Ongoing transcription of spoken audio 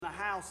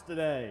house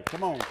today.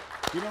 Come on,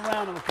 give them a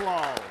round of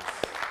applause.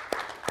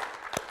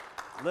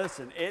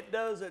 Listen, it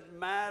doesn't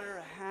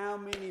matter how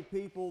many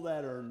people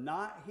that are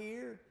not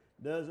here,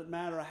 doesn't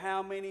matter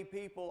how many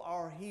people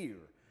are here.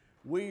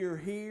 We are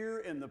here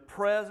in the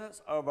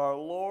presence of our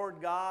Lord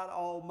God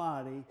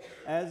Almighty,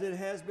 as it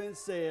has been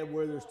said,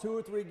 where there's two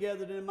or three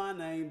gathered in my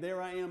name,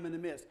 there I am in the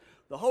midst.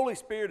 The Holy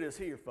Spirit is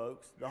here,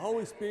 folks. The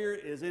Holy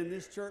Spirit is in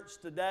this church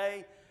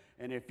today,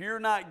 and if you're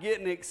not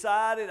getting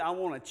excited, I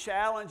want to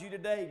challenge you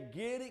today,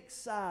 get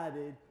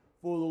excited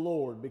for the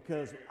Lord,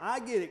 because I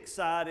get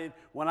excited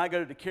when I go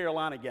to the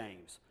Carolina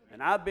games.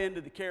 And I've been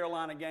to the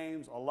Carolina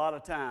games a lot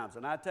of times.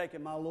 And I've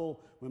taken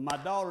when my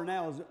daughter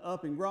now is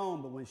up and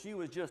grown, but when she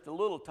was just a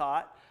little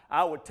tot,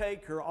 I would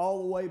take her all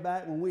the way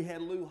back when we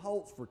had Lou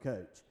Holtz for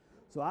coach.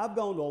 So I've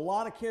gone to a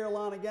lot of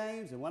Carolina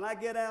games, and when I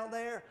get out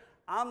there,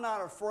 I'm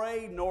not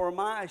afraid nor am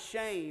I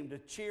ashamed to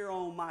cheer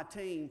on my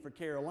team for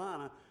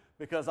Carolina,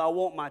 because I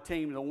want my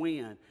team to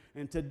win.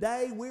 And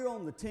today we're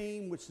on the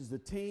team, which is the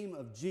team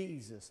of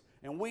Jesus.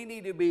 And we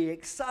need to be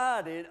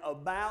excited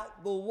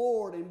about the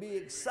Lord and be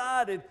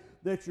excited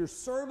that you're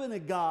serving a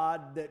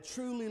God that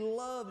truly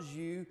loves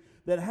you,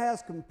 that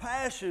has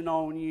compassion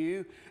on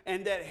you,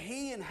 and that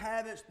He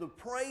inhabits the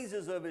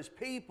praises of His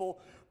people.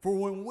 For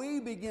when we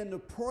begin to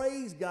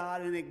praise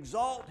God and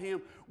exalt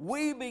Him,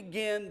 we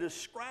begin to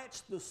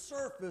scratch the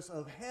surface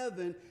of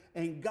heaven,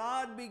 and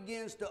God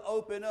begins to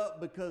open up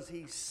because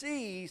He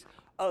sees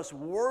us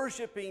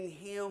worshiping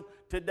Him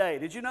today.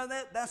 Did you know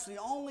that? That's the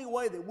only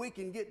way that we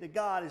can get to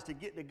God, is to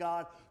get to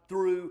God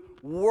through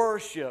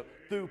worship,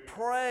 through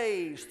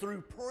praise,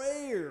 through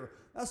prayer.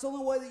 That's the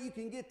only way that you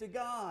can get to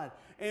God.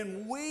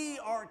 And we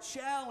are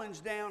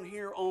challenged down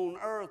here on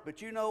earth,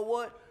 but you know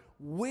what?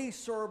 We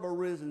serve a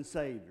risen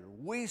Savior.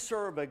 We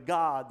serve a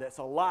God that's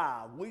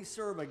alive. We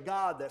serve a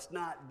God that's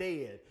not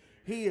dead.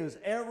 He is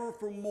ever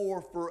for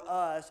more for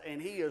us,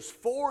 and He is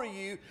for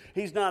you.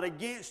 He's not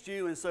against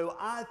you. And so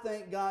I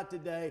thank God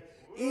today,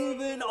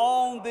 even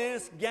on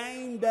this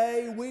game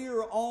day, we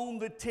are on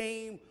the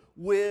team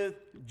with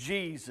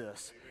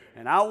Jesus.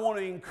 And I want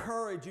to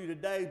encourage you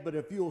today, but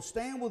if you'll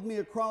stand with me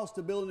across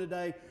the building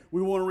today,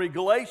 we want to read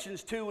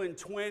Galatians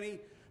 2:20,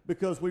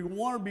 because we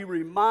want to be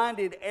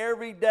reminded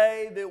every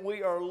day that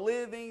we are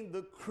living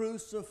the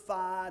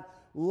crucified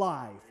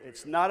life.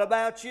 It's not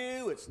about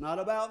you, it's not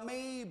about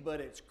me, but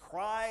it's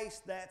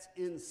Christ that's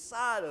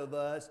inside of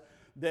us,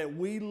 that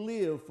we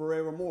live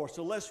forevermore.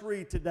 So let's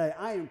read today.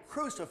 I am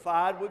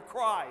crucified with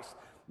Christ.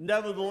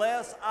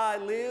 Nevertheless, I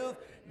live,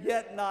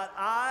 yet not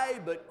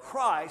I, but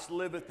Christ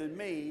liveth in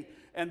me.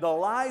 And the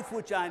life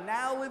which I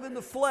now live in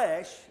the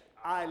flesh,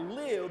 I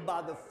live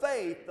by the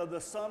faith of the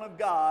Son of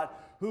God,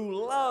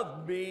 who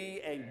loved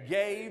me and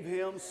gave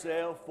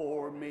Himself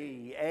for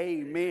me.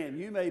 Amen.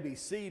 You may be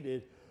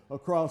seated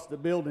across the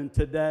building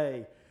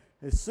today.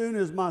 As soon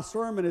as my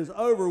sermon is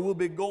over, we'll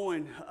be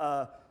going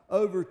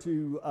over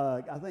to,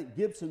 I think,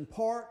 Gibson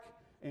Park,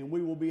 and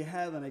we will be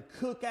having a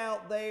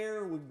cookout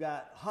there. We've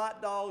got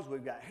hot dogs,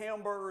 we've got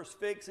hamburgers,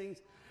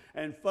 fixings,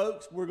 and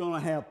folks, we're going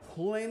to have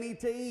plenty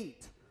to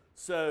eat.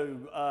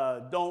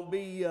 So don't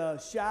be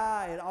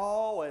shy at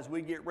all as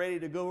we get ready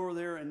to go over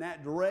there in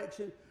that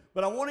direction.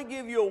 But I want to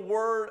give you a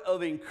word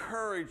of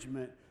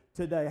encouragement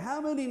today.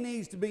 How many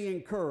needs to be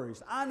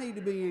encouraged? I need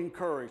to be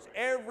encouraged.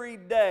 Every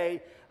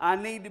day I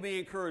need to be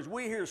encouraged.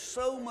 We hear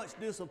so much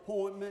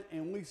disappointment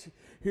and we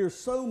hear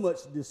so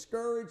much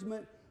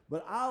discouragement,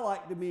 but I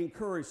like to be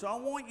encouraged. So I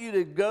want you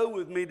to go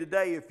with me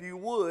today, if you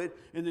would,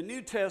 in the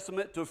New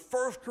Testament to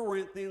 1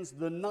 Corinthians,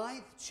 the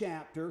 9th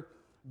chapter,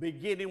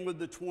 beginning with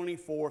the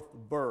 24th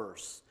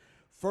verse.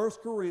 1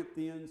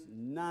 Corinthians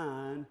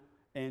 9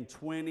 and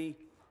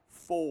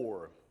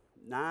 24.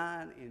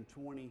 9 and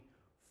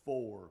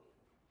 24.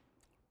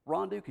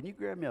 Rondu, can you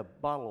grab me a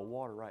bottle of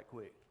water right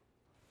quick?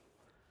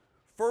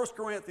 1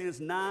 Corinthians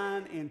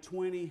 9 and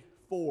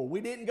 24.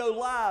 We didn't go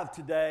live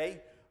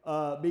today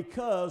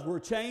because we're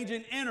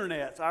changing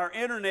internets. Our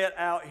internet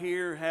out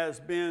here has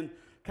been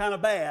kind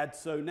of bad,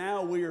 so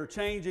now we are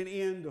changing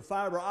into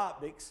fiber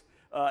optics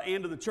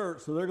into the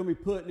church. So they're going to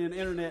be putting in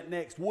internet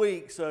next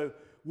week. So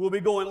we'll be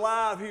going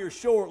live here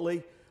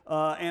shortly.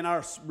 And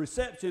our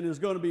reception is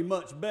going to be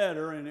much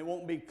better, and it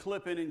won't be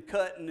clipping and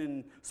cutting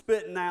and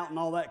spitting out and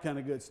all that kind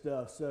of good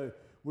stuff. So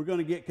we're going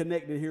to get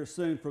connected here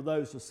soon for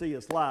those to see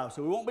us live.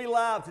 So we won't be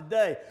live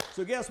today.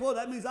 So guess what?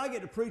 That means I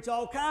get to preach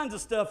all kinds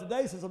of stuff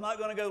today, since I'm not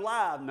going to go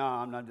live. No,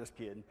 I'm not, just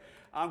kidding.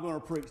 I'm going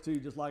to preach to you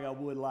just like I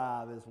would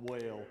live as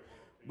well.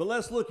 But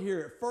let's look here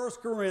at 1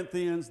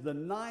 Corinthians, the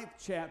 9th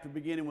chapter,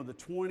 beginning with the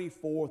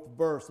 24th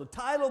verse. The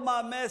title of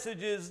my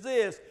message is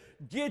this: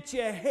 Get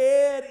Your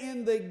Head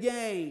in the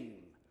Game.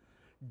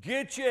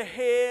 Get your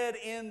head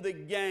in the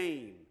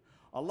game.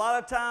 A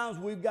lot of times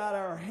we've got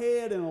our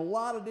head in a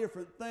lot of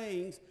different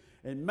things,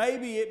 and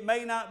maybe it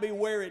may not be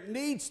where it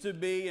needs to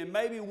be, and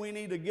maybe we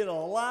need to get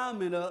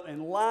alignment up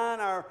and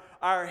line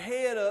our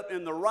head up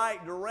in the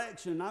right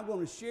direction. And I'm going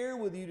to share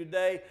with you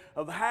today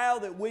of how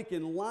that we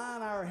can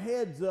line our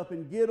heads up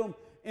and get them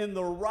in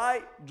the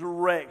right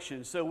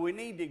direction. So we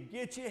need to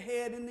get your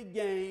head in the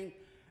game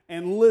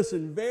and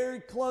listen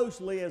very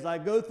closely as I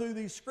go through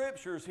these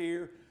scriptures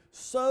here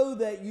so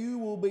that you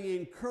will be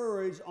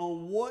encouraged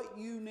on what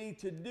you need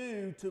to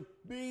do to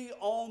be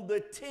on the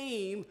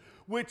team,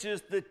 which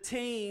is the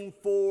team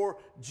for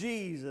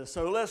Jesus.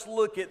 So let's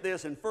look at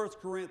this in 1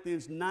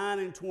 Corinthians 9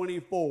 and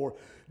 24.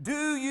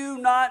 Do you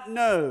not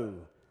know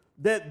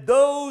that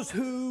those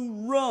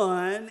who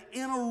run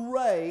in a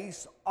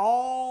race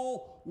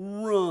all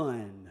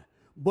run,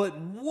 but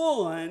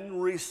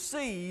one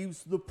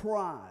receives the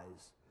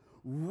prize?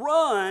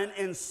 Run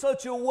in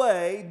such a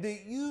way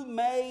that you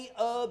may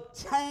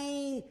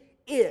obtain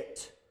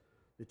it,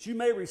 that you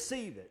may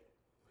receive it.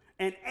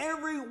 And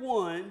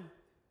everyone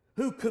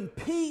who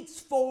competes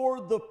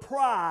for the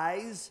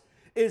prize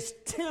is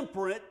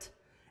temperate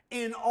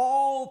in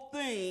all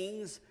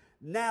things.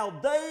 Now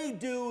they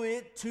do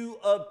it to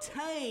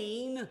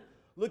obtain,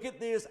 look at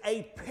this,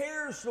 a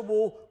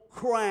perishable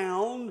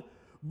crown,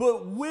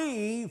 but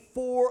we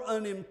for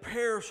an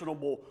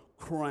imperishable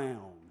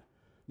crown.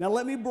 Now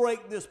let me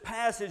break this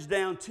passage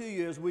down to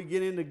you as we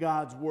get into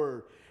God's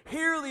Word.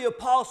 Here the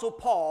Apostle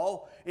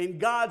Paul, in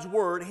God's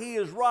Word, he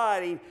is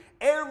writing,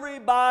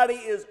 everybody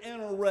is in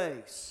a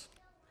race.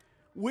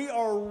 We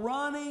are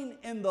running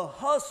in the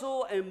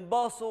hustle and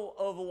bustle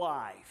of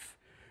life.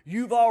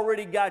 You've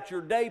already got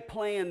your day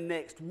planned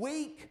next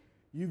week.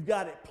 You've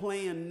got it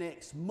planned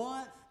next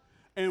month.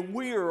 And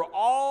we are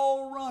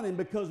all running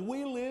because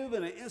we live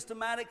in an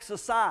instamatic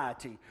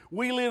society.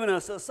 We live in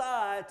a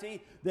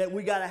society that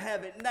we got to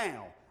have it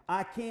now.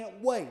 I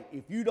can't wait.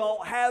 If you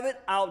don't have it,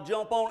 I'll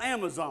jump on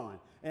Amazon.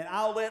 And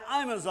I'll let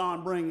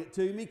Amazon bring it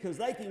to me because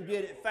they can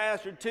get it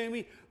faster to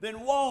me than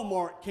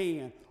Walmart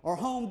can, or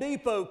Home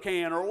Depot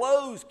can, or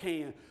Lowe's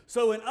can.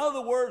 So in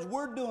other words,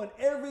 we're doing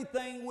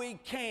everything we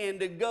can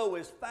to go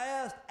as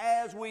fast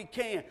as we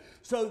can.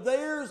 So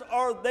there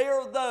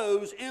are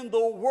those in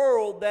the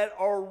world that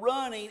are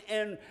running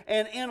and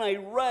in a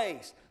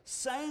race.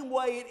 Same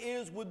way it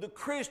is with the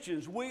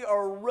Christians. We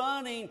are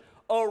running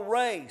a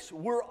race.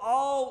 We're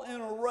all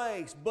in a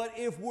race, but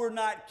if we're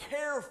not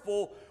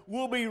careful,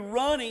 we'll be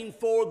running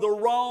for the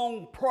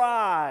wrong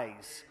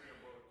prize.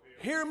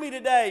 Hear me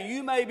today.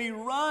 You may be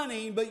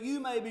running, but you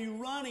may be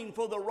running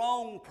for the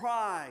wrong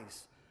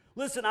prize.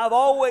 Listen, I've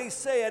always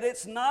said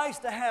it's nice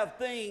to have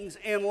things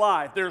in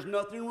life. There's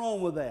nothing wrong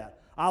with that.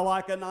 I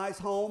like a nice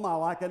home. I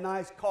like a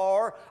nice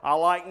car. I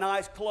like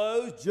nice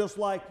clothes, just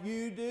like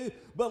you do.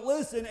 But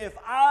listen, if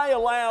I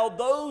allow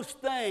those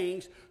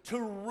things to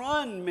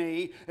run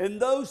me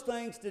and those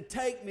things to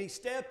take me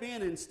step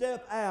in and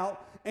step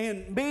out,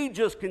 and me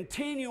just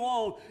continue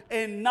on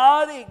and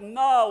not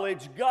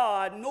acknowledge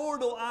God, nor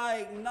do I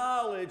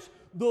acknowledge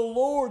the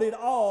Lord at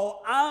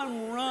all,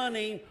 I'm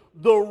running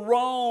the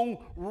wrong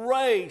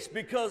race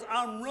because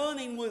I'm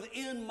running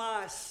within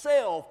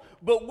myself.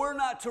 But we're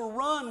not to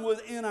run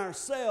within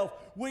ourselves.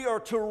 We are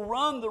to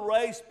run the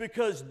race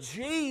because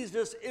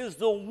Jesus is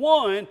the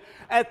one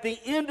at the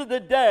end of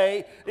the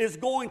day is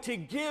going to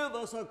give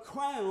us a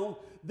crown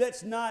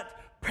that's not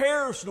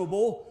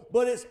perishable,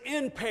 but it's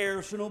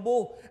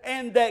imperishable,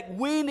 and that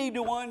we need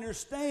to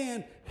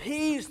understand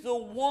He's the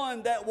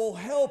one that will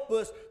help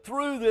us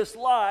through this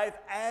life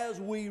as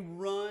we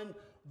run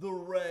the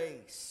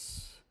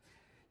race.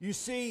 You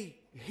see,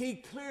 He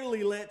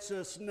clearly lets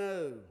us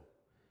know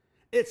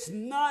it's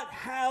not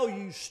how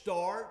you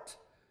start,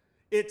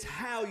 it's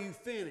how you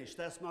finish.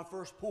 That's my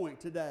first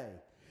point today.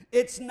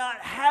 It's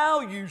not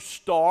how you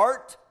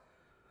start,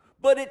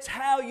 but it's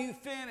how you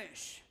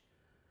finish.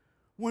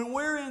 When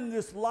we're in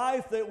this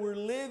life that we're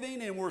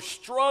living and we're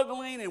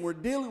struggling and we're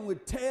dealing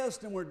with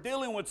tests and we're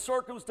dealing with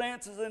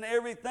circumstances and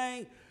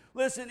everything,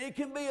 listen, it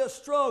can be a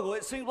struggle.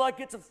 It seems like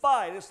it's a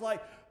fight. It's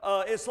like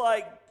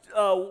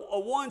a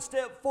one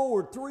step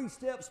forward, 3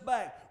 steps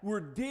back. We're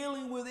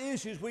dealing with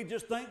issues. We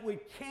just think we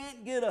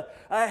can't get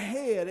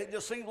ahead. It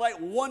just seems like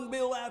one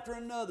bill after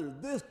another.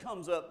 This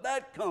comes up,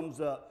 that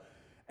comes up.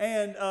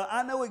 And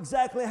I know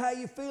exactly how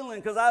you're feeling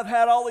because I've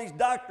had all these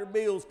doctor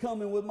bills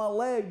coming with my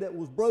leg that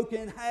was broken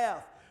in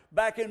half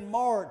back in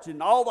March,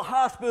 and all the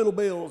hospital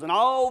bills and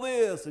all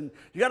this, and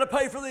you got to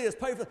pay for this,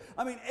 pay for that.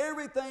 I mean,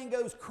 everything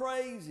goes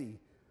crazy.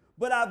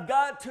 But I've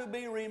got to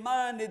be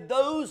reminded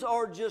those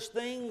are just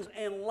things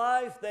in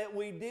life that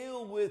we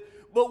deal with,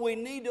 but we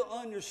need to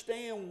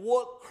understand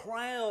what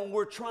crown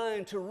we're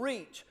trying to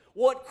reach.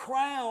 What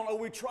crown are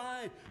we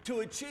trying to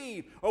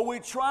achieve? Are we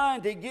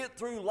trying to get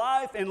through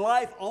life and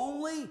life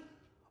only?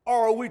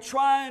 Or are we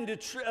trying to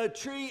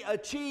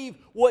achieve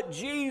what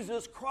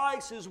Jesus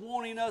Christ is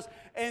wanting us?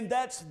 And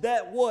that's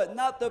that what?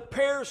 Not the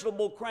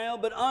perishable crown,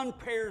 but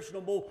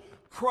unperishable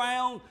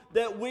crown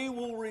that we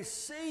will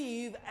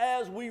receive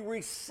as we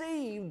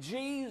receive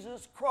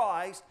Jesus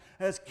Christ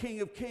as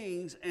King of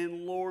Kings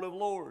and Lord of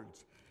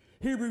Lords.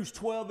 Hebrews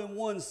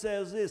 12:1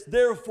 says this,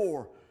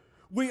 therefore,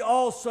 we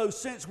also,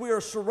 since we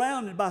are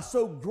surrounded by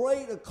so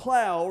great a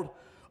cloud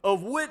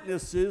of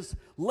witnesses,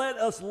 let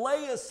us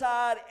lay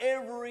aside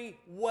every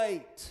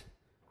weight.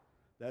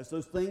 That's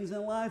those things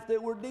in life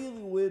that we're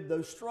dealing with,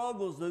 those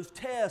struggles, those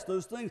tests,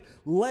 those things.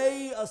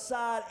 Lay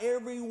aside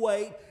every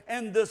weight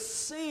and the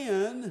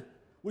sin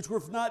which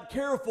we're not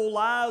careful,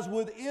 lies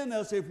within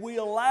us if we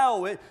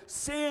allow it.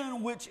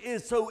 Sin, which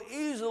is so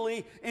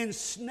easily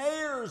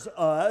ensnares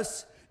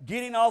us,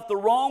 getting off the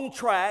wrong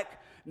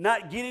track,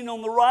 not getting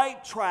on the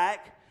right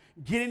track,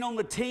 getting on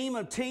the team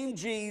of Team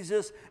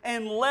Jesus,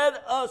 and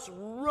let us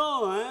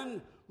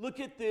run, look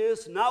at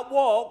this, not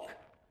walk,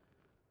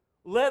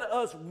 let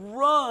us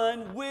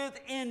run with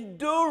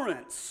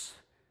endurance.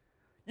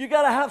 You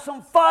got to have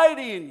some fight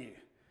in you.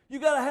 You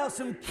got to have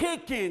some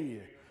kick in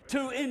you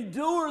to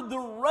endure the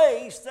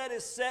race that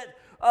is set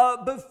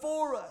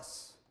before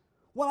us.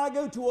 When I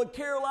go to a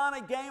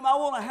Carolina game, I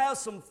want to have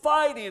some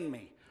fight in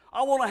me.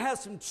 I want to have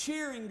some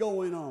cheering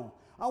going on.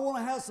 I want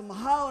to have some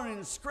hollering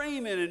and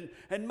screaming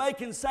and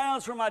making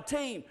sounds for my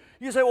team.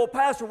 You say, well,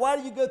 Pastor, why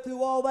do you go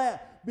through all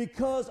that?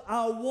 Because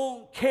I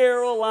want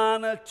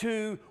Carolina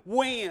to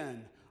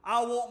win.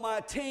 I want my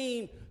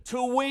team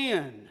to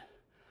win.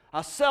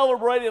 I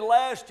celebrated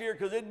last year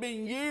because it'd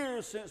been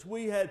years since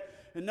we had,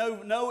 and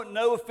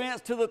no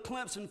offense to the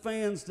Clemson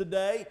fans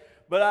today,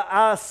 but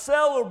I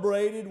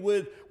celebrated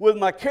with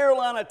my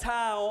Carolina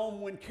tie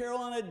on when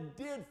Carolina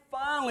did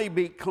finally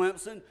beat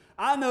Clemson.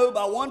 I know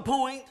by 1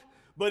 point,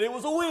 but it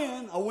was a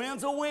win. A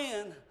win's a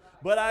win.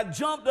 But I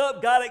jumped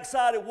up, got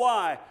excited.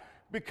 Why?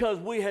 Because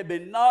we had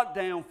been knocked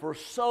down for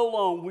so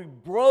long. We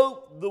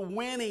broke the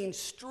winning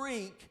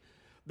streak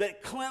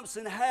that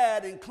Clemson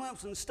had in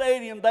Clemson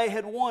Stadium. They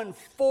had won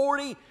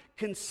 40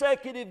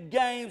 consecutive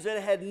games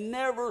that had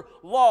never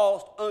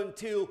lost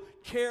until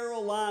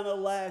Carolina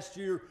last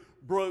year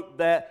broke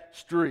that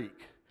streak.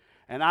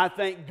 And I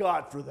thank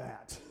God for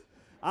that.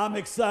 I'm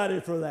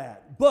excited for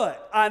that.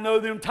 But I know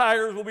them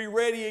Tigers will be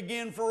ready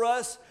again for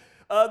us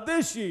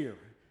this year.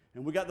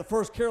 And we got the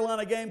first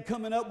Carolina game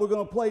coming up. We're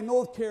going to play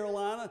North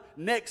Carolina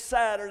next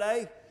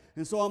Saturday.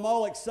 And so I'm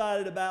all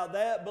excited about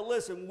that. But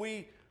listen,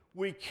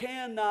 we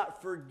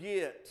cannot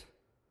forget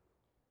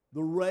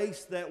the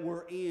race that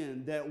we're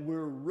in, that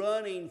we're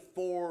running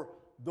for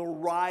the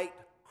right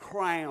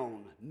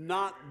crown,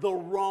 not the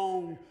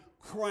wrong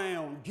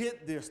crown.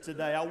 Get this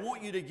today. I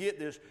want you to get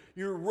this.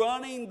 You're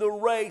running the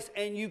race,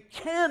 and you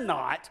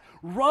cannot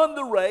run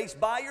the race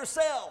by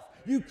yourself.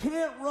 You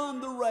can't run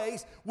the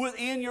race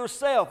within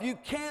yourself. You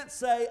can't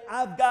say,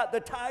 I've got the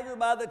tiger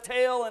by the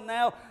tail and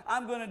now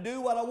I'm going to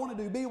do what I want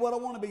to do, be what I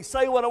want to be,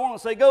 say what I want to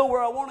say, go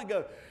where I want to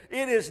go.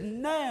 It is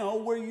now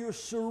where you're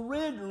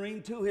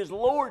surrendering to His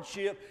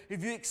Lordship.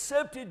 If you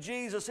accepted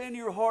Jesus in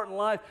your heart and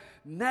life,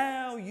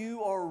 now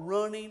you are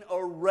running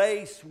a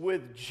race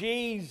with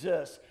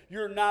Jesus.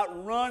 You're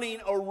not running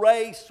a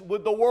race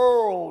with the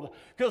world,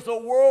 because the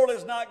world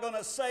is not going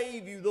to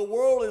save you. The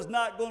world is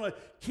not going to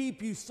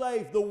keep you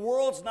safe. The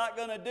world's not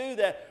going to do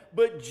that.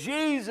 But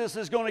Jesus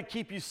is going to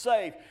keep you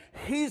safe.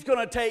 He's going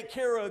to take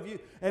care of you,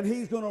 and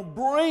He's going to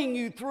bring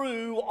you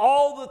through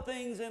all the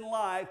things in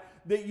life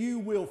that you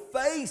will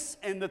face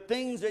and the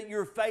things that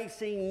you're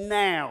facing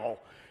now.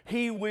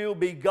 He will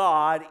be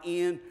God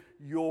in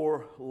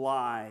your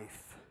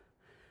life.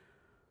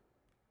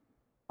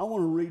 I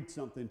want to read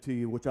something to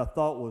you which I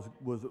thought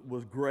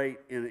was great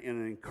and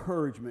an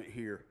encouragement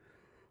here.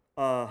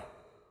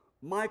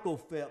 Michael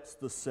Phelps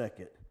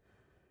II.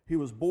 He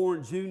was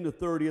born June the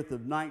 30th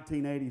of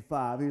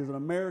 1985. He is an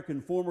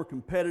American former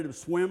competitive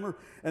swimmer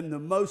and the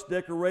most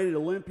decorated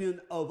Olympian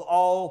of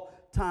all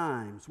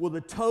times. With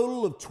a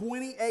total of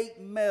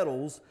 28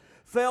 medals,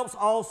 Phelps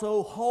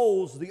also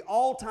holds the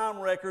all-time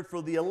record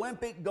for the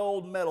Olympic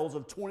gold medals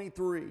of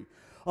 23.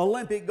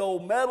 Olympic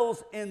gold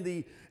medals in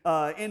the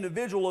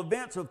individual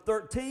events of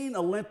 13,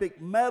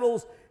 Olympic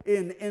medals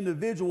in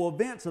individual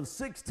events of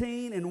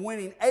 16, and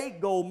winning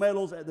 8 gold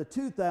medals at the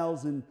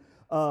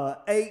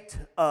 2008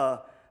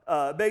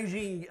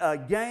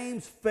 Beijing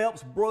Games.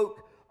 Phelps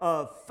broke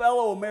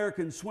fellow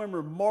American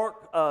swimmer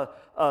Mark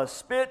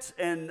Spitz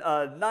in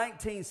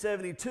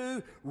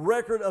 1972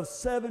 record of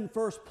 7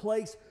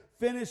 first-place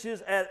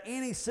finishes at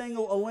any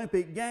single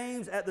Olympic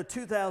Games. At the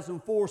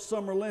 2004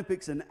 Summer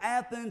Olympics in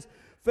Athens,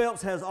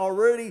 Phelps has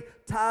already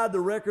tied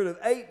the record of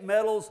 8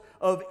 medals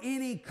of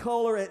any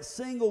color at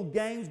single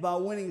games by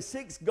winning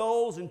 6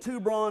 golds and 2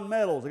 bronze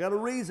medals. I got a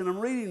reason I'm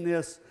reading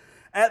this.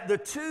 At the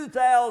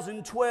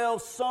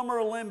 2012 Summer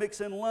Olympics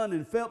in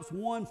London, Phelps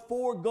won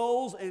 4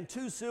 golds and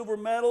 2 silver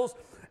medals.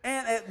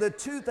 And at the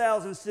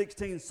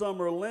 2016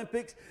 Summer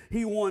Olympics,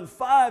 he won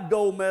 5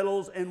 gold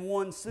medals and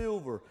 1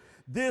 silver.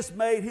 This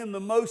made him the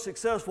most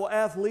successful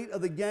athlete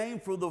of the game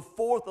for the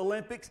 4th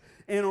Olympics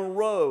in a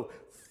row.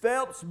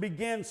 Phelps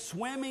began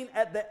swimming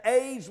at the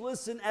age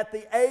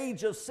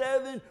of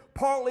 7,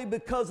 partly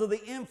because of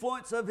the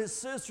influence of his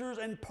sisters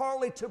and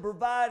partly to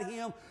provide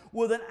him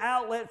with an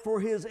outlet for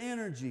his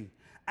energy.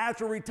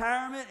 After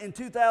retirement in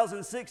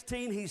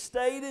 2016, he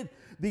stated,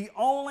 "The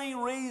only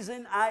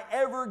reason I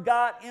ever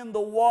got in the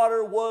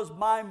water was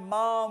my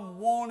mom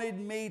wanted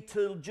me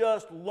to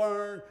just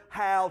learn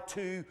how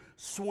to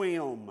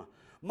swim.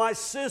 My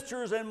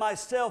sisters and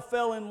myself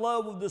fell in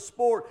love with the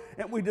sport,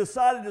 and we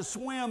decided to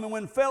swim. And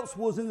when Phelps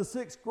was in the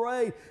 6th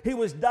grade, he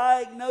was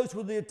diagnosed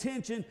with the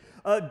attention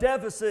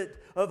deficit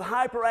of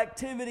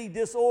hyperactivity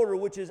disorder,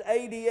 which is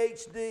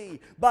ADHD.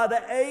 By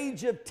the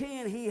age of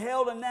 10, he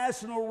held a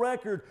national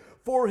record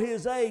for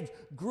his age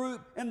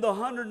group in the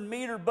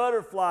 100-meter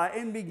butterfly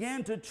and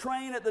began to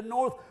train at the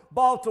North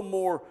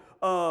Baltimore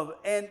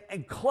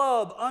and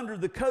club under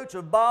the coach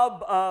of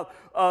Bob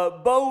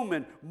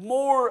Bowman.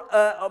 More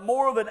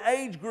of an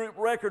age group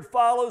record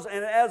follows,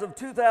 and as of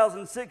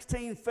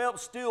 2016,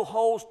 Phelps still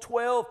holds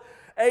 12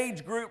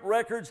 age group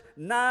records,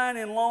 9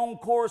 in long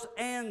course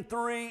and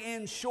 3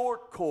 in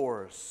short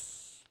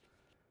course.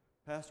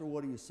 Pastor,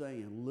 what are you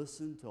saying?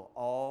 Listen to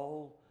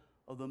all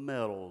of the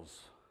medals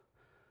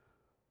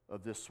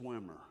of this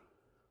swimmer.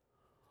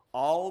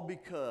 All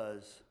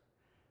because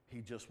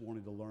he just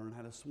wanted to learn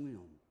how to swim.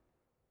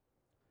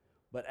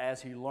 But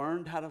as he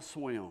learned how to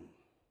swim,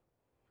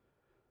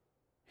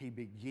 he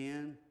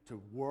began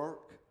to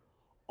work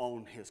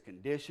on his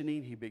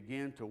conditioning. He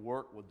began to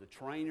work with the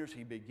trainers.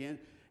 He began,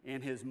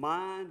 in his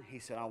mind, he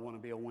said, I want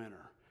to be a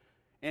winner.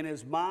 In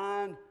his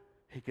mind,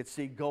 he could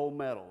see gold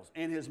medals.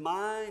 In his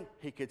mind,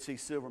 he could see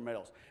silver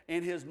medals.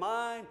 In his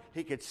mind,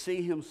 he could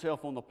see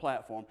himself on the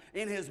platform.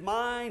 In his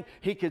mind,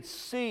 he could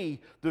see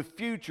the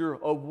future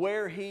of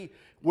where he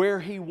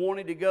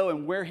wanted to go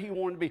and where he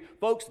wanted to be.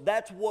 Folks,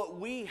 that's what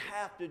we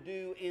have to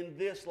do in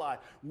this life.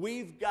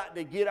 We've got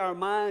to get our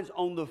minds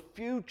on the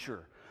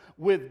future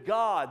with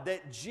God,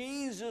 that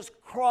Jesus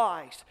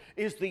Christ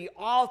is the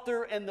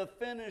author and the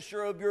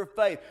finisher of your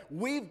faith.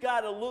 We've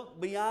got to look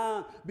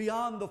beyond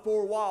the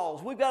 4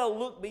 walls. We've got to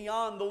look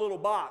beyond the little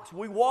box.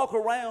 We walk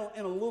around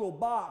in a little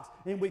box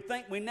and we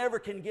think we never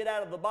can get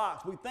out of the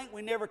box. We think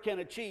we never can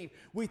achieve.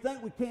 We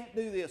think we can't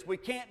do this. We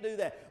can't do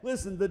that.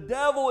 Listen, the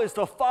devil is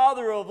the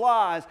father of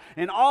lies,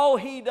 and all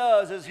he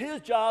does is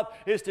his job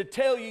is to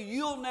tell you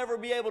you'll never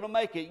be able to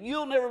make it.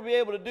 You'll never be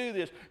able to do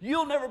this.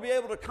 You'll never be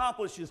able to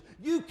accomplish this.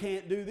 You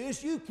can't do this.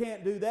 You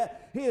can't do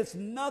that. It's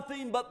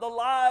nothing but the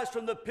lies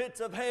from the pits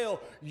of hell.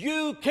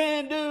 You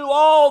can do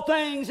all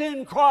things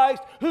in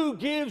Christ who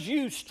gives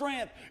you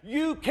strength.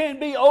 You can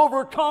be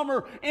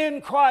overcomer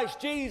in Christ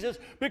Jesus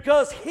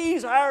because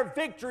He's our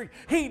victory.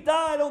 He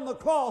died on the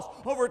cross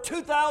over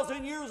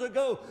 2,000 years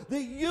ago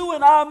that you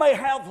and I may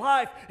have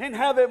life and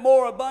have it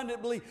more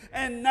abundantly.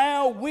 And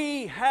now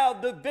we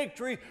have the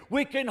victory.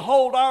 We can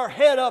hold our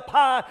head up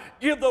high,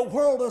 give the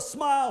world a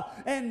smile,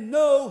 and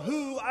know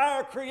who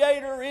our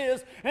Creator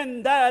is,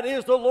 and that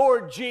is the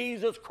Lord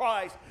Jesus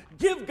Christ.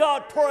 Give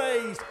God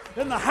praise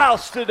in the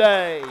house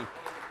today.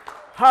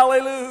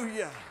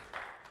 Hallelujah.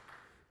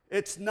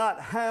 It's not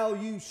how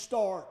you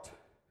start.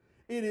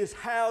 It is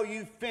how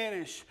you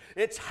finish.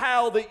 It's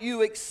how that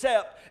you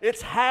accept.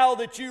 It's how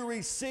that you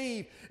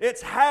receive.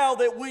 It's how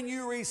that when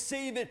you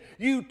receive it,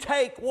 you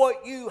take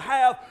what you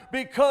have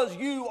because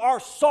you are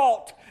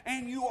salt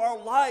and you are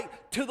light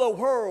to the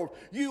world.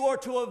 You are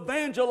to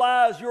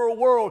evangelize your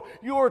world.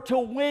 You are to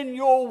win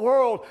your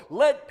world.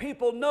 Let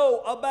people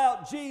know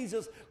about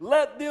Jesus.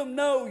 Let them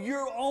know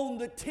you're on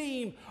the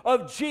team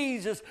of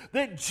Jesus,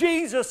 that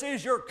Jesus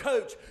is your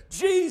coach.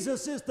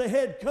 Jesus is the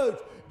head coach.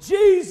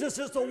 Jesus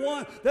is the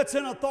one that's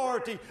in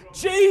authority.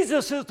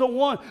 Jesus is the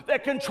one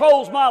that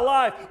controls my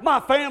life, my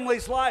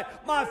family's life,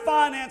 my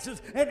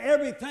finances, and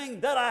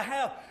everything that I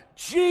have.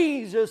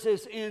 Jesus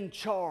is in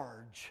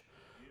charge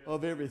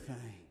of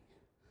everything.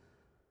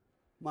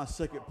 My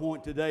second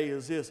point today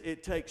is this: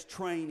 it takes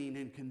training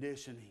and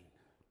conditioning.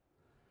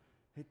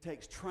 It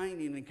takes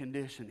training and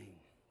conditioning.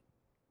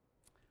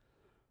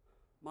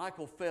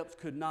 Michael Phelps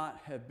could not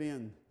have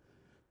been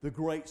the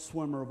great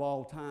swimmer of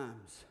all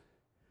times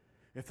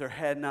if there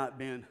had not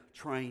been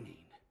training,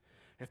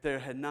 if there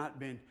had not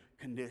been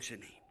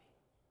conditioning.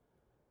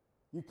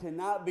 You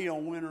cannot be a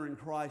winner in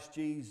Christ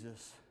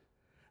Jesus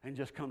and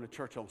just come to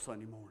church on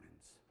Sunday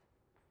mornings.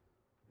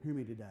 Hear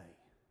me today.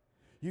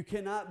 You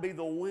cannot be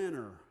the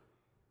winner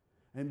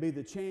and be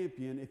the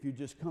champion if you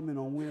just come in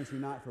on Wednesday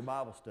night for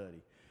Bible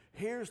study.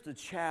 Here's the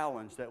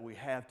challenge that we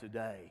have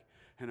today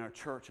in our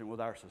church and with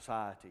our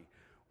society.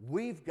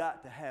 We've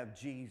got to have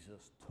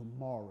Jesus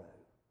tomorrow.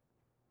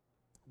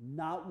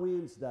 Not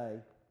Wednesday,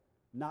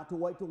 not to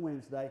wait till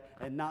Wednesday,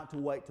 and not to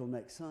wait till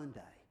next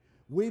Sunday.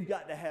 We've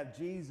got to have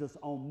Jesus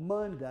on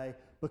Monday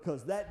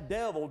because that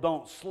devil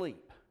don't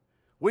sleep.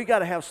 We got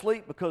to have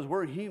sleep because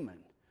we're human.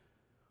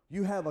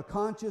 You have a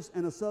conscious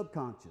and a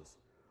subconscious.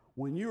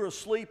 When you're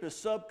asleep as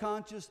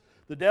subconscious,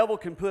 the devil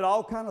can put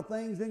all kind of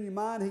things in your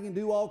mind. He can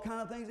do all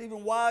kind of things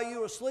even while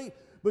you're asleep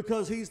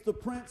because he's the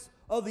prince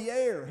of the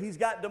air. He's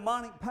got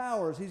demonic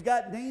powers. He's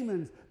got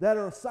demons that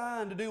are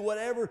assigned to do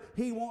whatever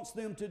he wants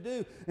them to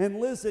do. And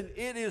listen,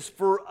 it is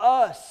for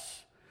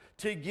us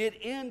to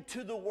get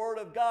into the Word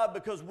of God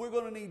because we're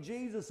going to need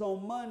Jesus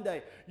on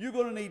Monday. You're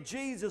going to need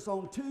Jesus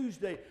on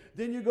Tuesday.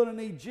 Then you're going to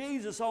need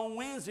Jesus on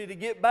Wednesday to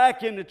get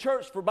back into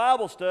church for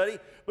Bible study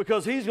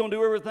because He's going to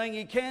do everything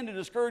He can to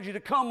discourage you to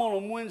come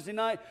on Wednesday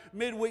night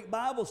midweek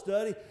Bible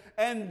study.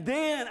 And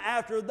then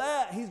after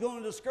that, He's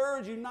going to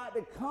discourage you not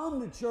to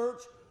come to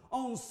church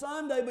on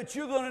Sunday, but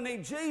you're going to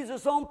need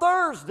Jesus on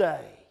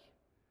Thursday.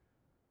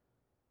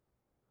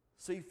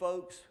 See,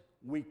 folks,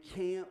 we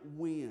can't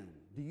win.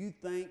 Do you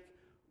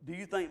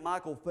think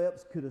Michael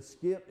Phelps could have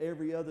skipped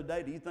every other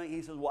day? Do you think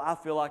he says, well, I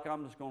feel like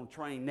I'm just going to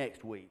train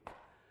next week.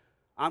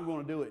 I'm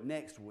going to do it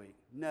next week.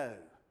 No.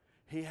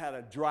 He had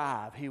a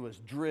drive. He was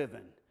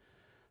driven.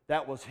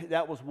 That was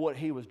what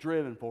he was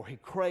driven for. He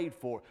craved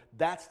for it.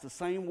 That's the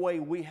same way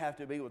we have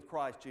to be with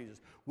Christ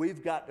Jesus.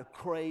 We've got to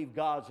crave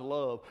God's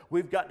love.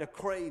 We've got to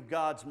crave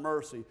God's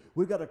mercy.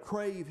 We've got to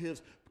crave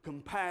His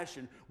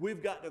compassion.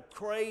 We've got to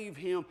crave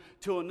Him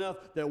to enough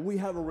that we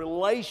have a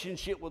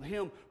relationship with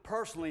Him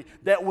personally,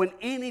 that when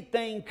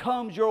anything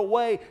comes your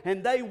way,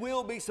 and there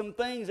will be some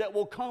things that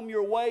will come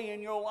your way in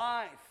your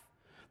life.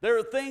 There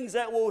are things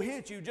that will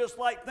hit you just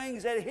like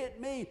things that hit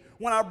me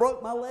when I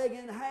broke my leg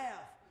in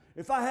half.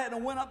 If I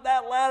hadn't went up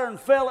that ladder and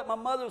fell at my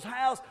mother's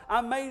house,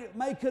 I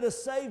may could have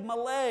saved my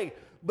leg.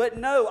 But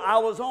no, I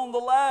was on the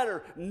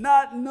ladder,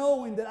 not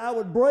knowing that I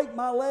would break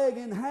my leg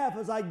in half.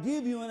 As I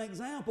give you an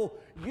example,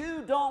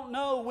 you don't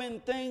know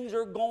when things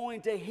are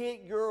going to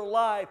hit your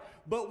life.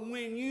 But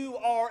when you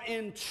are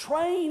in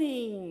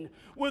training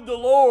with the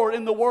Lord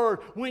in the Word,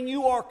 when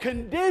you are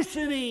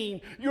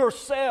conditioning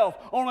yourself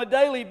on a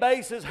daily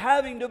basis,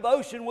 having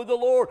devotion with the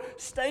Lord,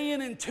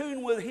 staying in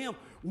tune with Him,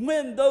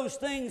 when those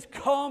things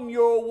come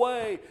your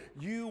way,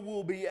 you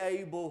will be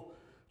able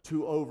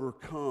to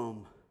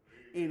overcome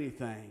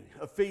anything.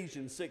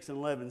 Ephesians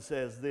 6:11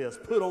 says this,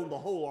 put on the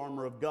whole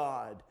armor of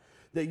God,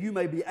 that you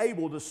may be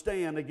able to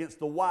stand against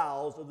the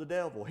wiles of the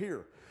devil.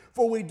 Here,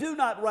 for we do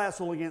not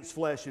wrestle against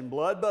flesh and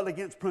blood, but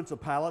against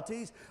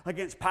principalities,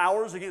 against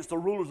powers, against the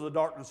rulers of the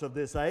darkness of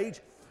this age,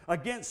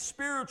 against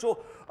spiritual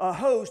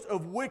host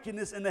of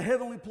wickedness in the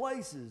heavenly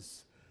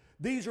places.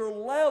 These are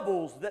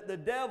levels that the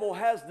devil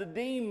has the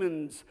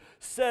demons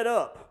set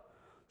up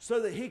so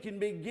that he can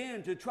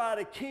begin to try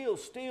to kill,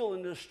 steal,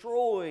 and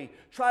destroy,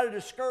 try to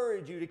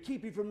discourage you, to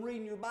keep you from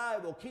reading your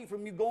Bible, keep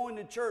from you going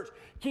to church,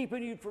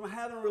 keeping you from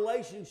having a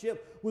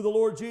relationship with the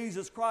Lord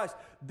Jesus Christ.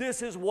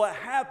 This is what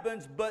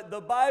happens, but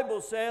the Bible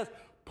says,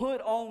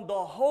 put on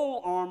the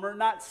whole armor,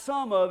 not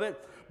some of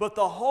it, but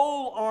the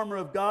whole armor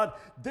of God.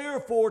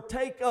 Therefore,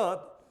 take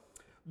up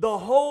the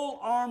whole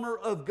armor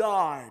of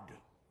God,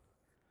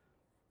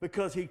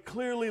 because He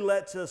clearly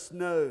lets us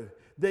know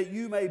that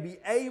you may be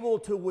able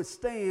to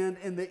withstand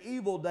in the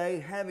evil day,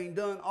 having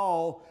done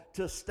all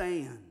to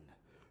stand.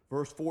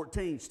 Verse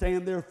 14,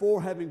 stand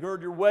therefore, having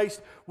girded your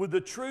waist with the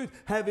truth,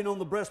 having on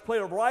the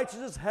breastplate of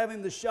righteousness,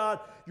 having the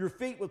shod your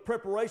feet with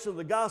preparation of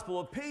the gospel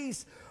of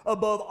peace.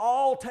 Above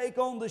all, take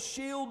on the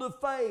shield of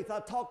faith. I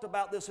talked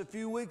about this a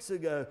few weeks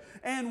ago.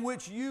 And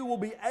which you will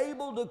be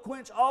able to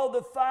quench all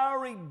the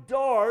fiery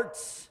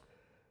darts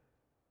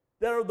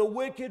that are the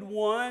wicked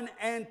one,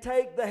 and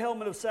take the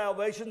helmet of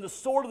salvation, the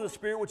sword of the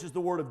Spirit, which is the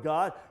Word of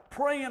God,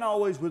 praying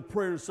always with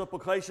prayer and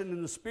supplication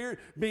in the Spirit,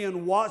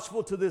 being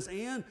watchful to this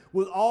end,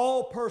 with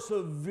all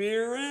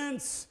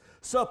perseverance,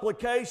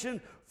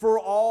 supplication for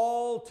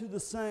all to the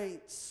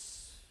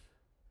saints.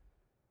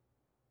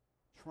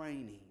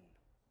 Training,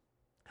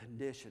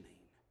 conditioning.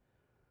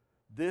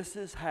 This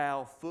is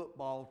how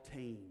football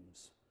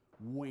teams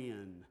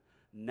win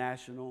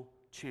national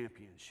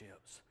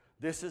championships.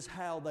 This is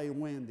how they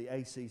win the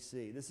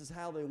ACC. This is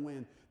how they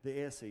win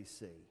the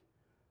SEC.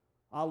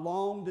 I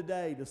long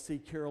today to see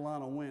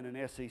Carolina win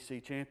an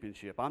SEC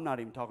championship. I'm not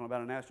even talking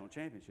about a national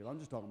championship. I'm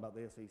just talking about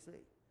the SEC.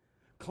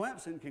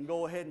 Clemson can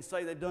go ahead and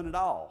say they've done it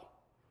all.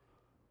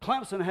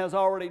 Clemson has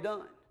already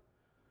done.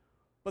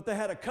 But they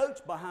had a coach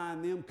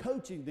behind them,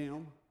 coaching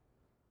them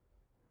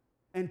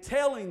and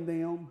telling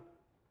them,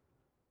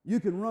 you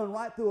can run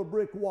right through a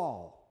brick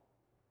wall.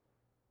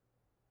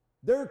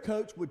 Their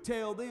coach would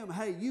tell them,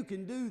 hey, you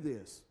can do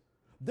this.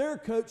 Their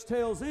coach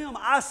tells them,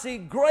 I see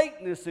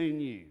greatness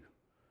in you.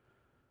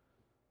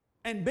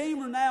 And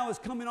Beamer now is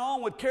coming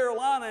on with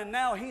Carolina, and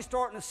now he's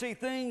starting to see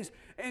things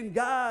in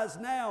guys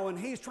now, and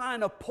he's trying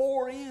to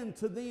pour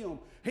into them.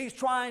 He's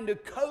trying to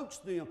coach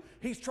them.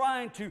 He's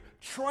trying to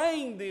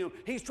train them.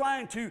 He's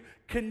trying to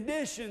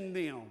condition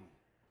them.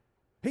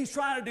 He's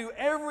trying to do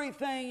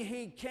everything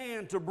he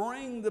can to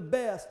bring the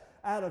best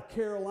out of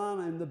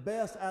Carolina and the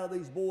best out of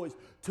these boys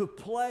to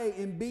play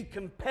and be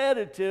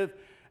competitive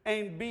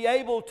and be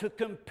able to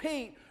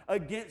compete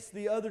against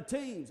the other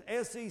teams.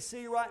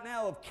 SEC right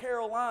now of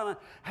Carolina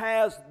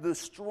has the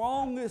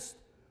strongest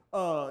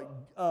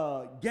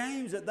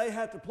games that they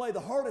have to play, the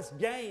hardest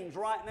games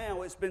right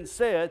now. It's been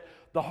said,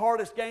 the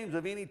hardest games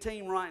of any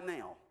team right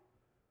now.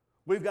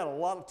 We've got a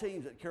lot of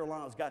teams that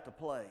Carolina's got to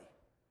play.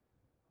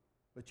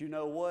 But you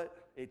know what?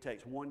 It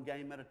takes one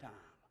game at a time.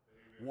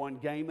 One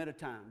game at a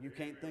time. You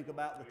can't think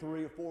about the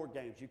 3 or 4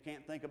 games. You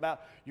can't think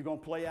about you're going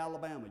to play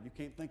Alabama. You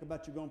can't think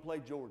about you're going to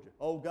play Georgia.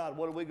 Oh, God,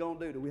 what are we going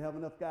to do? Do we have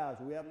enough guys?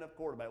 Do we have enough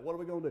quarterback? What are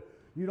we going to do?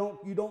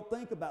 You don't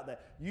think about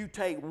that. You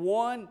take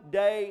one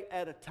day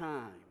at a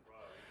time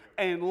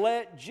and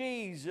let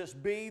Jesus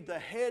be the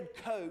head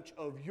coach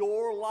of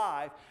your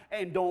life,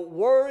 and don't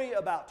worry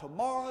about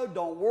tomorrow.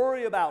 Don't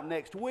worry about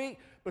next week.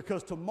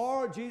 because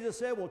tomorrow, Jesus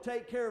said, will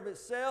take care of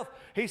itself.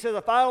 He says,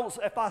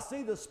 if I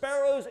see the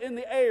sparrows in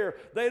the air,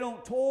 they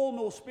don't toil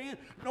nor spin,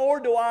 nor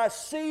do I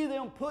see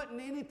them putting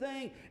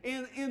anything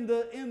in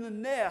the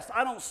nest.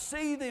 I don't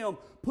see them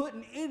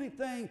putting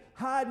anything,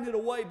 hiding it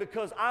away,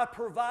 because I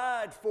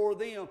provide for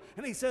them.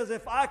 And he says,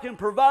 if I can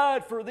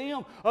provide for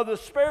them of the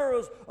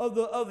sparrows of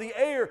the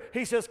air,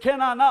 he says,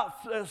 can I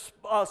not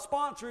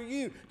sponsor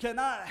you? Can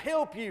I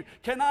help you?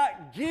 Can I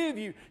give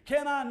you?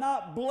 Can I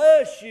not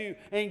bless you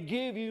and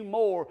give you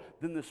more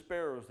than the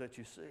sparrows that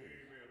you see?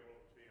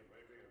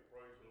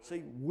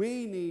 See,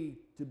 we need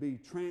to be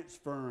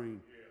transferring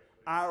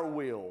our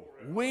will.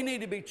 We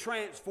need to be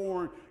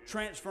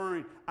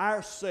transferring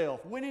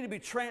ourselves. We need to be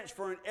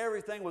transferring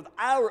everything with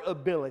our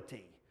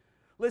ability.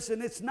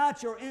 Listen, it's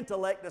not your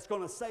intellect that's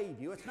going to save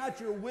you. It's not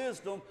your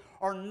wisdom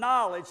or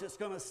knowledge that's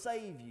going to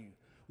save you.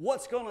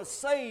 What's going to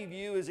save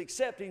you is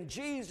accepting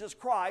Jesus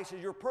Christ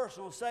as your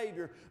personal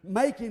Savior,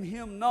 making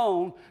Him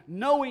known,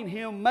 knowing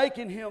Him,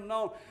 making Him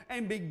known,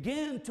 and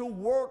begin to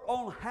work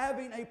on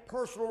having a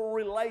personal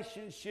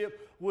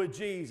relationship with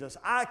Jesus.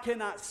 I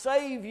cannot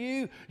save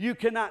you. You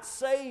cannot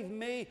save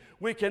me.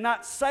 We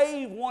cannot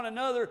save one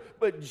another,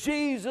 but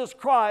Jesus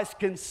Christ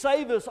can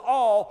save us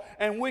all,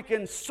 and we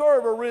can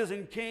serve a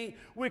risen King.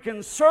 We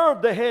can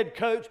serve the head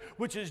coach,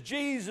 which is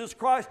Jesus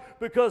Christ,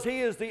 because He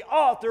is the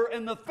author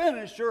and the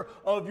finisher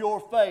of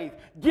your faith.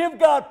 Give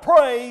God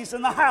praise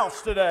in the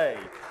house today.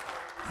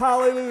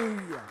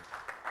 Hallelujah.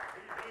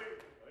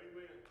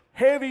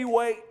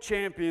 Heavyweight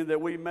champion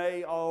that we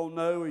may all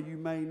know or you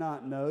may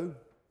not know.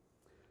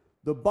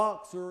 The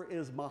boxer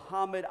is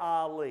Muhammad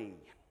Ali.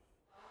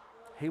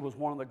 He was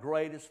one of the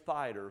greatest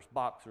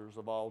boxers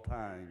of all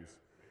times.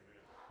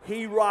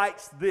 He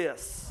writes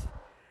this: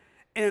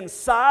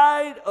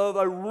 inside of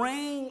a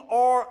ring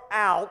or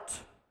out,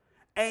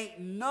 ain't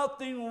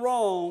nothing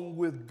wrong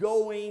with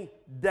going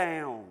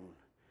down.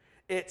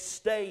 It's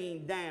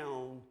staying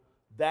down,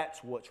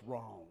 that's what's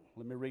wrong.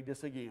 Let me read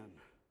this again.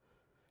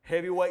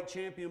 Heavyweight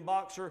champion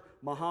boxer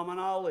Muhammad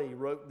Ali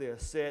wrote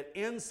this, said,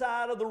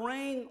 inside of the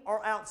ring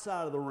or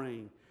outside of the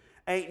ring,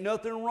 ain't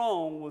nothing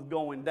wrong with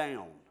going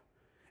down.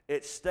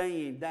 It's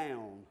staying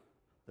down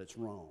that's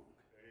wrong.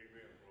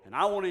 Amen. And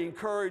I want to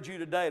encourage you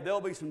today,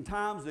 there'll be some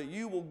times that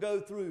you will go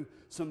through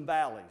some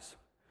valleys.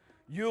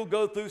 You'll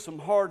go through some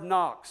hard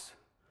knocks.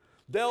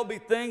 There'll be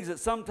things that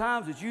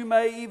sometimes that you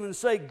may even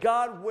say,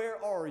 God,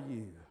 where are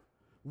you?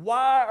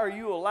 Why are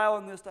you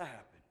allowing this to happen?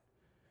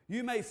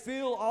 You may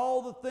feel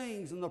all the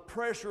things and the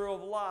pressure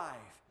of life.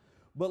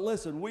 But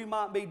listen, we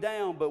might be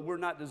down, but we're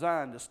not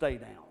designed to stay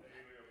down.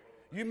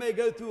 You may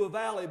go through a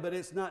valley, but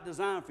it's not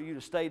designed for you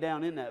to stay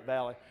down in that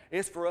valley.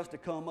 It's for us to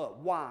come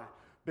up. Why?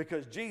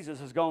 Because Jesus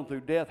has gone through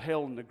death,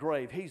 hell, and the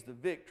grave. He's the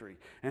victory,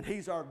 and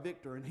He's our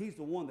victor, and He's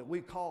the one that we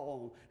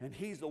call on, and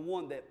He's the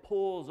one that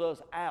pulls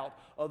us out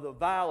of the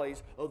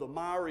valleys of the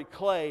miry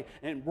clay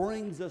and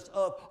brings us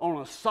up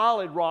on a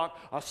solid rock,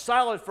 a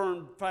solid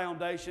firm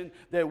foundation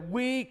that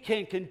we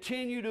can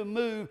continue to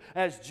move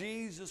as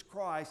Jesus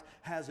Christ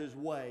has His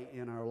way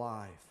in our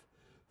life.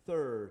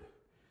 Third,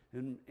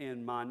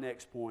 in my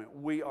next point,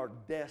 we are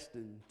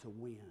destined to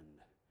win.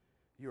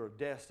 You are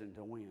destined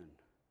to win.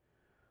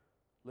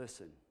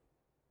 Listen,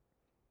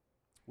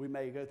 we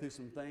may go through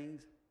some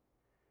things,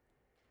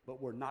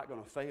 but we're not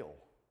going to fail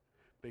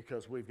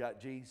because we've got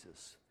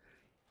Jesus.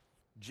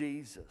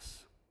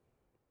 Jesus.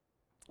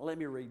 Let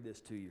me read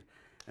this to you,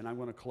 and I'm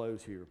going to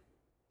close here.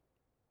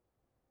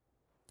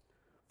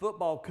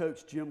 Football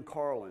coach Jim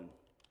Carlin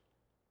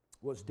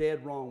was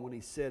dead wrong when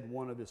he said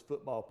one of his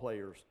football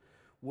players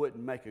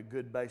wouldn't make a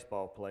good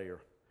baseball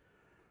player.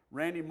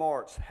 Randy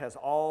Marsh has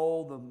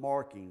all the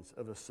markings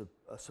of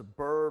a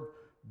superb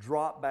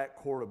drop-back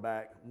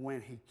quarterback when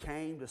he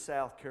came to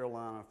South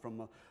Carolina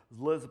from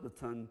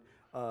Elizabethton,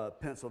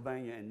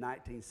 Pennsylvania in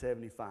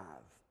 1975.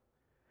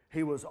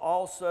 He was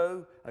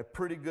also a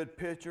pretty good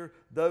pitcher,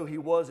 though he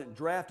wasn't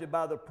drafted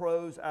by the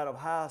pros out of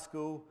high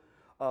school.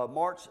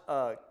 Marsh's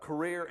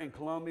career in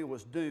Columbia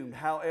was doomed.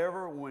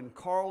 However, when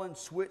Carlin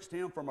switched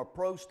him from a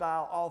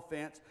pro-style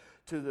offense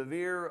to the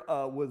veer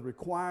with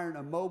requiring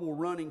a mobile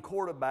running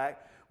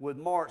quarterback, with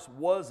Marsh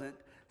wasn't,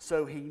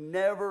 so he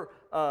never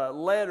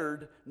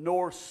lettered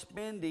nor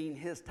spending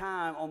his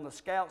time on the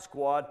scout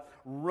squad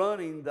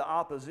running the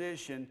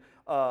opposition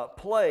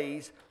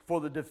plays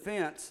for the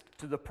defense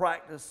to the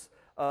practice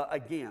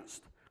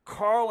against.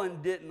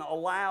 Carlin didn't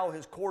allow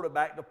his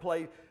quarterback to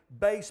play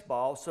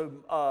baseball, so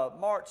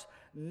Marsh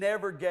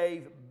never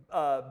gave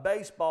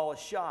baseball a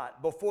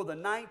shot. Before the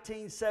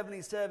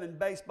 1977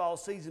 baseball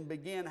season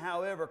began,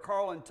 however,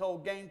 Carlin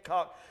told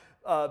Gamecock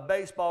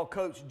baseball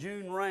coach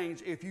June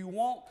Raines, if you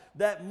want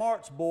that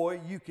Marsh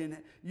boy, you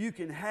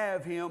can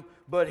have him,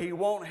 but he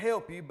won't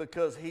help you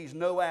because he's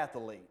no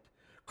athlete.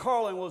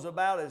 Carlin was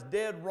about as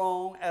dead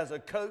wrong as a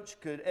coach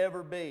could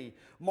ever be.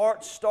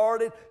 March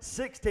started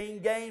 16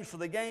 games for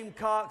the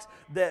Gamecocks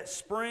that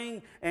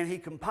spring, and he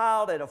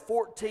compiled at a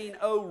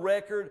 14-0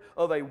 record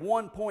of a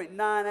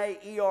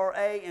 1.98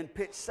 ERA and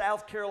picked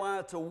South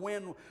Carolina to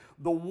win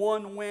the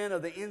one win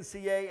of the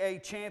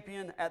NCAA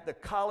champion at the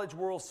College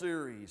World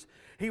Series.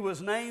 He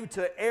was named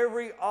to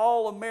every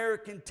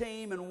All-American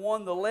team and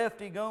won the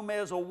Lefty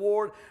Gomez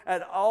Award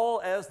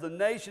as the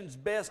nation's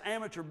best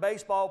amateur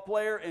baseball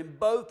player in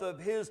both of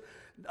his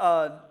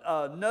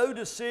no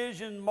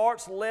decision.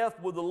 March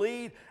left with the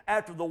lead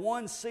after the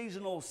one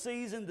seasonal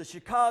season. The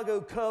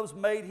Chicago Cubs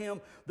made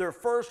him their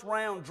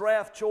first-round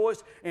draft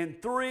choice in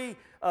 3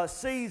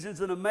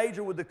 seasons in a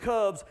major with the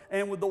Cubs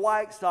and with the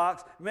White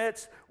Sox.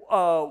 Mets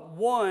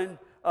won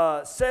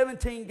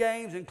 17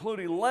 games,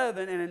 including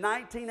 11, and in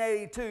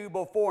 1982,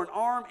 before an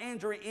arm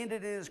injury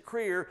ended in his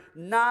career.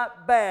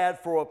 Not bad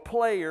for a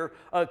player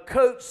a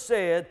coach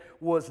said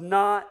was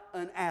not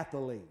an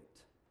athlete.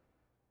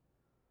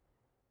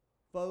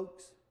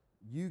 Folks,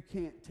 you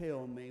can't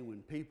tell me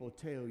when people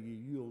tell you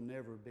you'll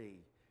never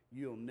be,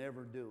 you'll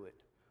never do it.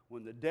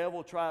 When the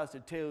devil tries to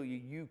tell you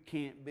you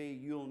can't be,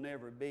 you'll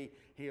never be,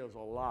 he is a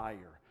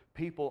liar.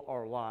 People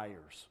are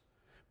liars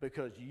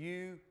because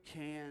you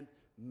can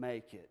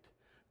make it.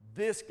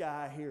 This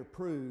guy here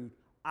proved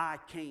I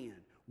can.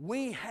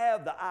 We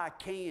have the I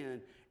can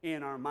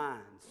in our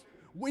minds.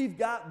 We've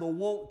got the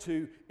want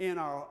to in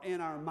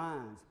our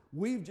minds.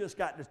 We've just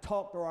got to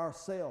talk to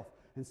ourselves.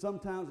 And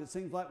sometimes it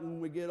seems like when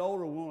we get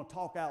older, we want to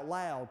talk out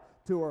loud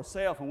to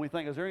ourselves, and we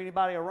think, is there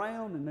anybody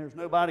around? And there's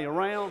nobody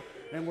around,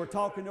 and we're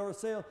talking to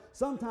ourselves.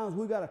 Sometimes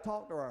we've got to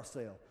talk to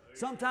ourselves.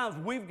 Sometimes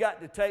we've got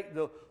to take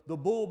the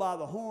bull by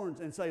the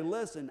horns and say,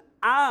 listen,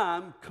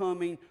 I'm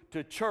coming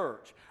to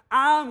church.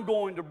 I'm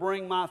going to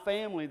bring my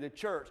family to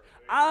church.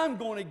 I'm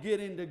going to get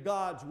into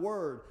God's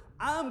Word.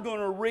 I'm going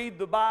to read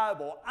the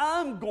Bible.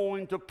 I'm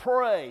going to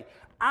pray.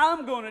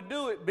 I'm going to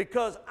do it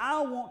because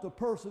I want to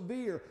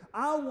persevere.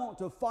 I want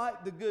to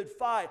fight the good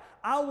fight.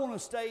 I want to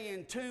stay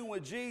in tune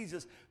with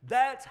Jesus.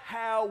 That's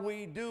how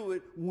we do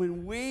it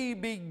when we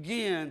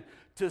begin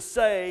to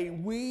say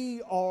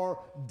we are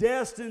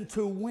destined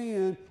to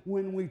win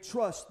when we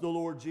trust the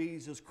Lord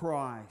Jesus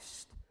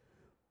Christ.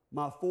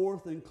 My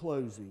fourth and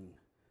closing,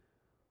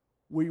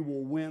 we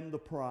will win the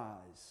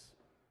prize.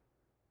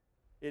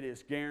 It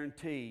is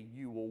guaranteed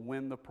you will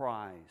win the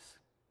prize.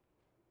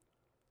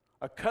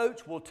 A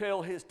coach will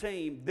tell his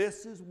team,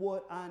 this is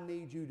what I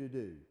need you to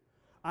do.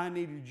 I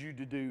needed you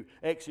to do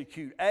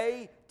execute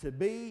A to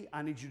B.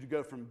 I need you to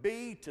go from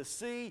B to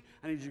C.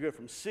 I need you to go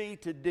from C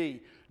to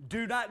D.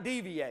 Do not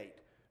deviate.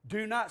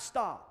 Do not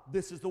stop.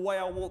 This is the way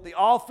I want the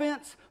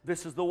offense.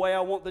 This is the way I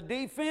want the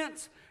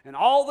defense. And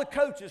all the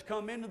coaches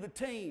come into the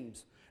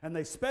teams and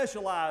they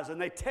specialize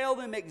and they tell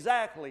them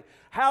exactly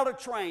how to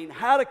train,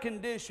 how to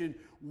condition,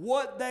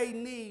 what they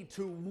need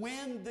to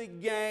win the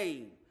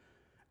game.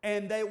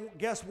 And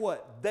guess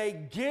what? They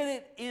get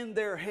it in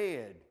their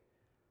head.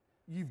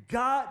 You've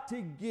got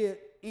to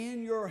get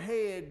in your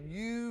head,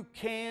 you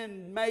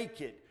can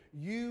make it.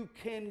 You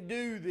can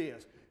do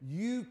this.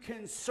 You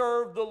can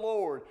serve the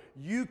Lord.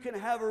 You can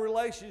have a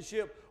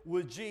relationship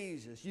with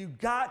Jesus. You've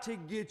got to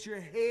get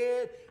your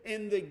head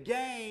in the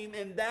game,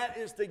 and that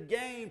is the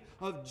game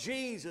of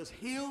Jesus,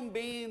 Him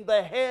being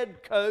the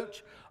head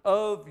coach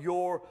of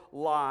your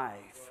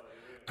life.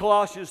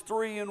 Colossians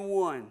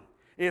 3:1.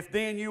 If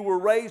then you were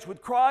raised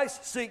with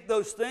Christ, seek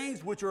those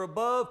things which are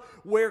above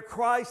where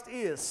Christ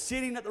is,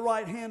 sitting at the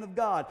right hand of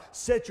God.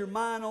 Set your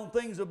mind on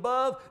things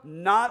above,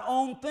 not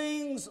on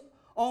things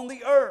on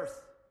the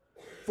earth.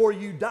 For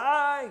you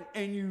die,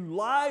 and your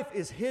life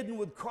is hidden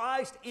with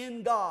Christ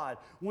in God.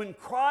 When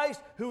Christ,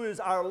 who is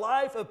our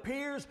life,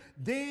 appears,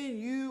 then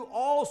you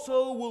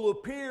also will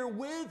appear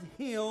with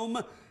Him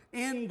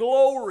in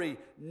glory,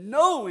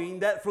 knowing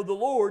that for the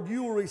Lord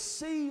you will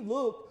receive,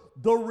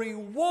 the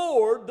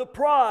reward, the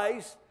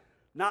prize,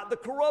 not the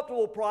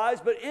corruptible prize,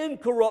 but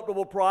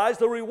incorruptible prize,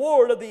 the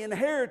reward of the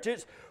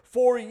inheritance,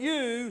 for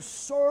you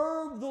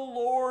serve the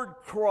Lord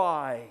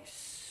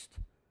Christ.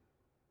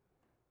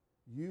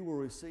 You will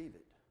receive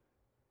it.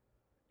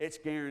 It's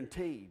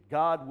guaranteed.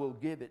 God will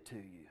give it to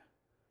you.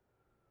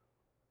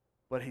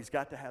 But He's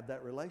got to have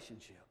that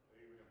relationship.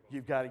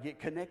 You've got to get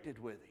connected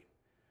with Him.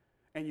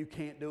 And you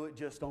can't do it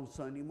just on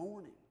Sunday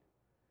morning.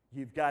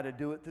 You've got to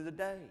do it through the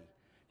day.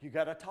 You've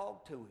got to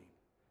talk to Him.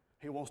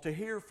 He wants to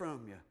hear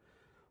from you.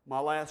 My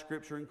last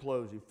scripture in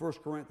closing, 1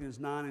 Corinthians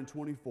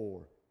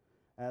 9:24.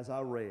 As I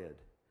read,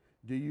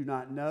 do you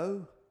not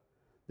know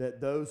that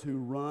those who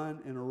run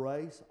in a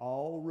race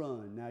all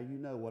run? Now you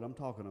know what I'm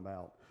talking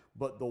about.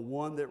 But the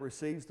one that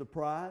receives the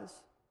prize,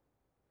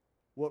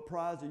 what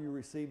prize are you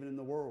receiving in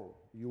the world?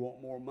 You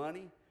want more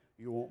money?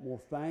 You want more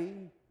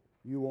fame?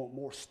 You want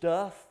more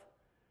stuff?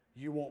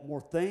 You want more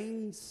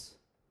things?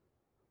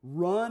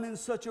 Run in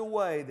such a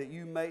way that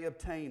you may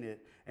obtain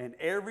it. And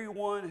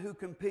everyone who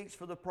competes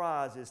for the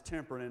prize is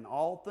temperate in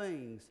all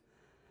things.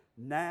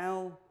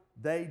 Now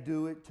they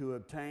do it to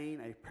obtain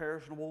a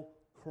perishable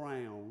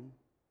crown,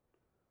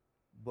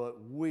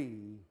 but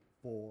we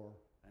for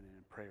an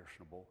imperishable.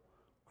 imperishable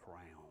crown.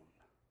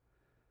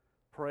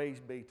 Praise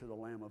be to the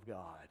Lamb of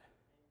God.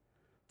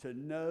 To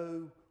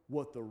know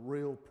what the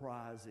real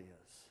prize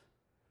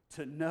is.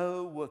 To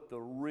know what the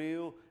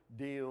real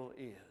deal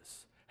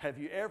is. Have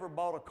you ever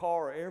bought a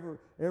car or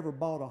ever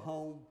bought a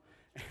home?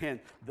 And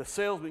the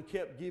salesman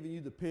kept giving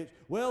you the pitch,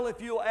 well, if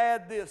you'll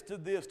add this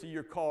to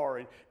your car,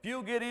 and if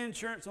you'll get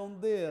insurance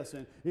on this,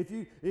 and if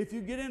you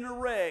get in a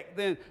wreck,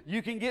 then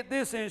you can get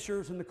this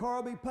insurance and the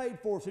car will be paid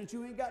for since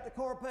you ain't got the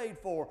car paid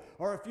for.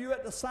 Or if you're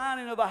at the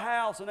signing of a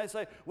house and they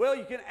say, well,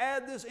 you can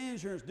add this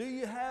insurance. Do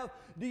you have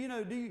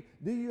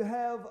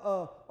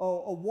a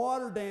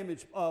water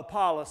damage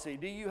policy?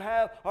 Do you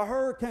have a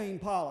hurricane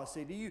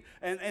policy?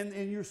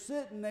 And you're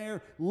sitting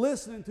there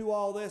listening to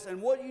all this,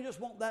 and what you just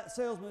want that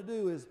salesman to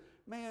do is,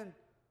 man,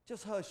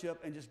 just hush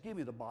up and just give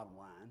me the bottom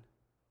line.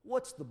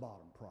 What's the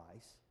bottom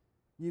price?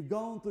 You've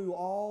gone through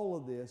all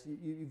of this.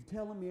 You've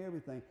telling me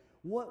everything.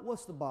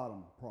 What's the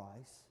bottom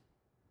price?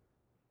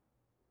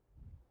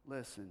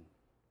 Listen,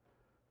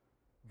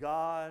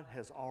 God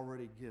has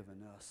already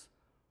given us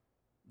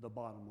the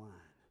bottom line.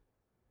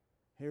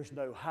 There's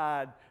no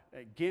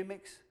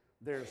gimmicks.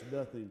 There's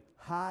nothing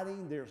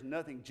hiding. There's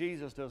nothing.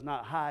 Jesus does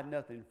not hide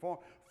nothing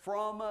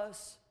from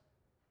us.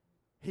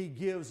 He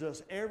gives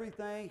us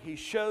everything. He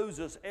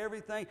shows us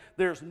everything.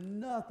 There's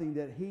nothing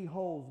that He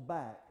holds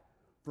back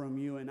from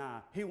you and I.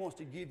 He wants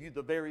to give you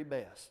the very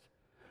best.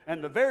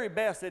 And the very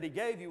best that He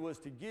gave you was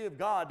to give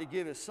God, to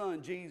give His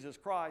Son, Jesus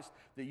Christ,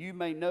 that you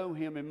may know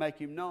Him and make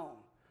Him known.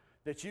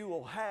 That you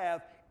will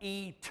have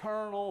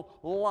eternal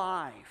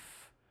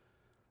life.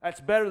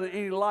 That's better than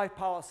any life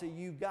policy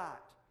you've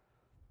got.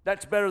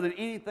 That's better than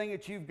anything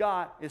that you've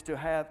got, is to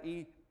have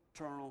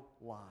eternal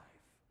life.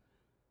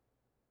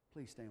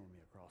 Please stand with me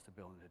across the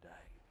building today.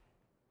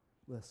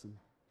 Listen.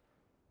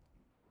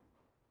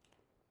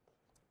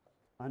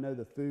 I know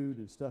the food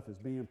and stuff is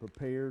being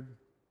prepared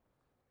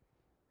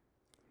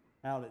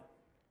out at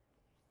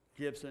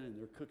Gibson, and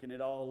they're cooking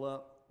it all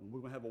up. And we're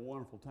going to have a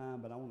wonderful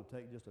time, but I want to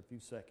take just a few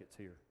seconds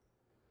here.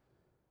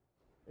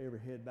 Every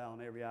head bowed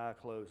and every eye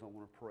closed, I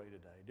want to pray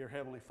today. Dear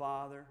Heavenly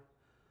Father,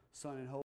 Son, and Holy